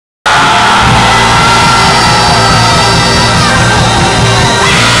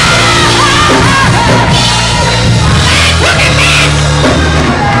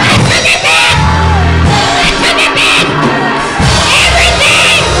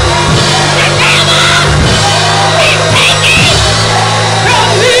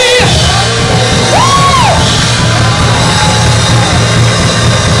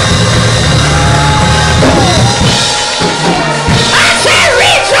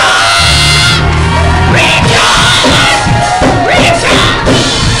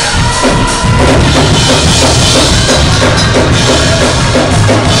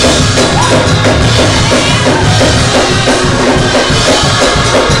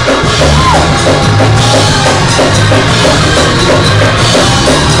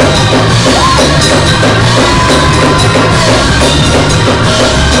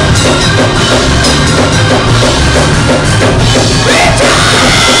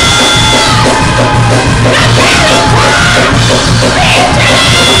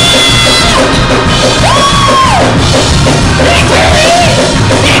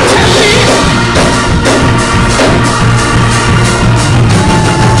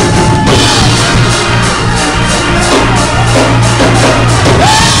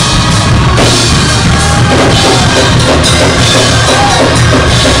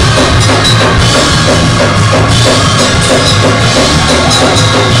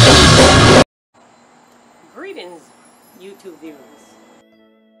YouTube viewers.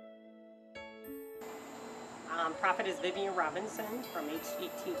 I'm Prophetess Vivian Robinson from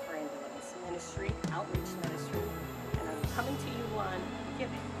HGT Prayer and Deliverance Ministry, Outreach Ministry, and I'm coming to you on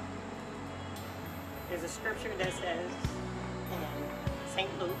giving. There's a scripture that says in St.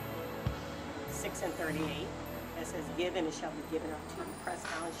 Luke 6:38 that says, "Give and it shall be given unto you, pressed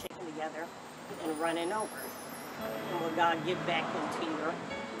down, shaken together, and running over. And will God give back into your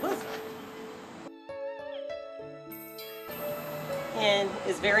bosom?" And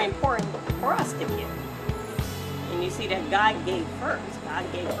it's very important for us to give. And you see that God gave first. God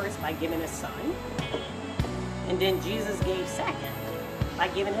gave first by giving his son. And then Jesus gave second by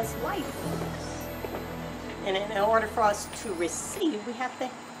giving his life for us. And in order for us to receive, we have to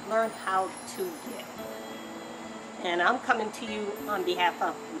learn how to give. And I'm coming to you on behalf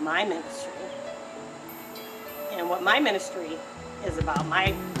of my ministry. And what my ministry is about,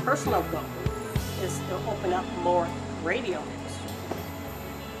 my personal goal, is to open up more radio ministry.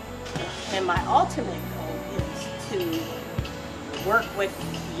 And my ultimate goal is to work with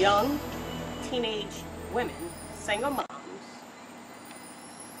young teenage women, single moms,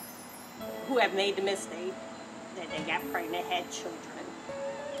 who have made the mistake that they got pregnant, had children.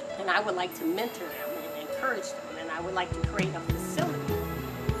 And I would like to mentor them and encourage them. And I would like to create a facility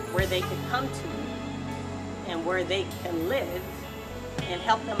where they can come to and where they can live and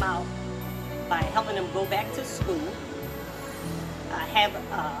help them out by helping them go back to school, have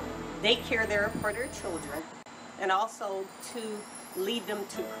daycare there for their children, and also to lead them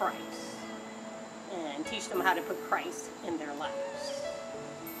to Christ and teach them how to put Christ in their lives.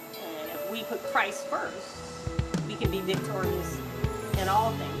 And if we put Christ first, we can be victorious in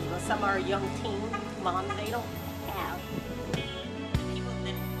all things. But some are young teen moms, they don't have people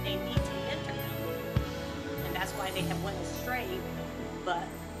that they need to mentor them, and that's why they have went astray. But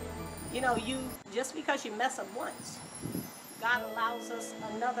you know, just because you mess up once, God allows us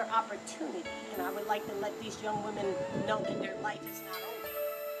another opportunity, and I would like to let these young women know that their life is not over.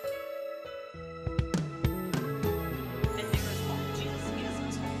 That there is hope. Jesus gives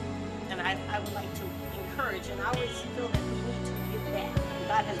us hope. And I would like to encourage, and I always feel that we need to give back.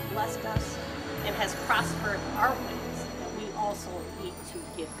 God has blessed us and has prospered our ways, and we also need to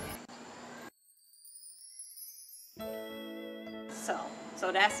give back.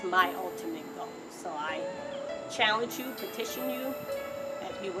 So that's my ultimate goal. So I challenge you, petition you,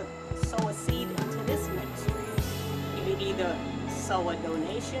 that you would sow a seed into this ministry. You could either sow a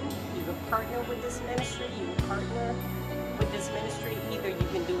donation, you could partner with this ministry, you can partner with this ministry. Either you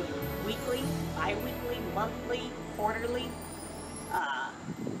can do it weekly, bi-weekly, monthly, quarterly,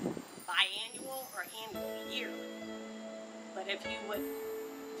 biannual, or annually, yearly. But if you would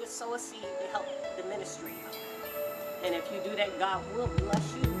just sow a seed to help the ministry out. And if you do that, God will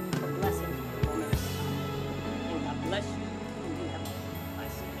bless you for blessing the woman of God. And God bless you.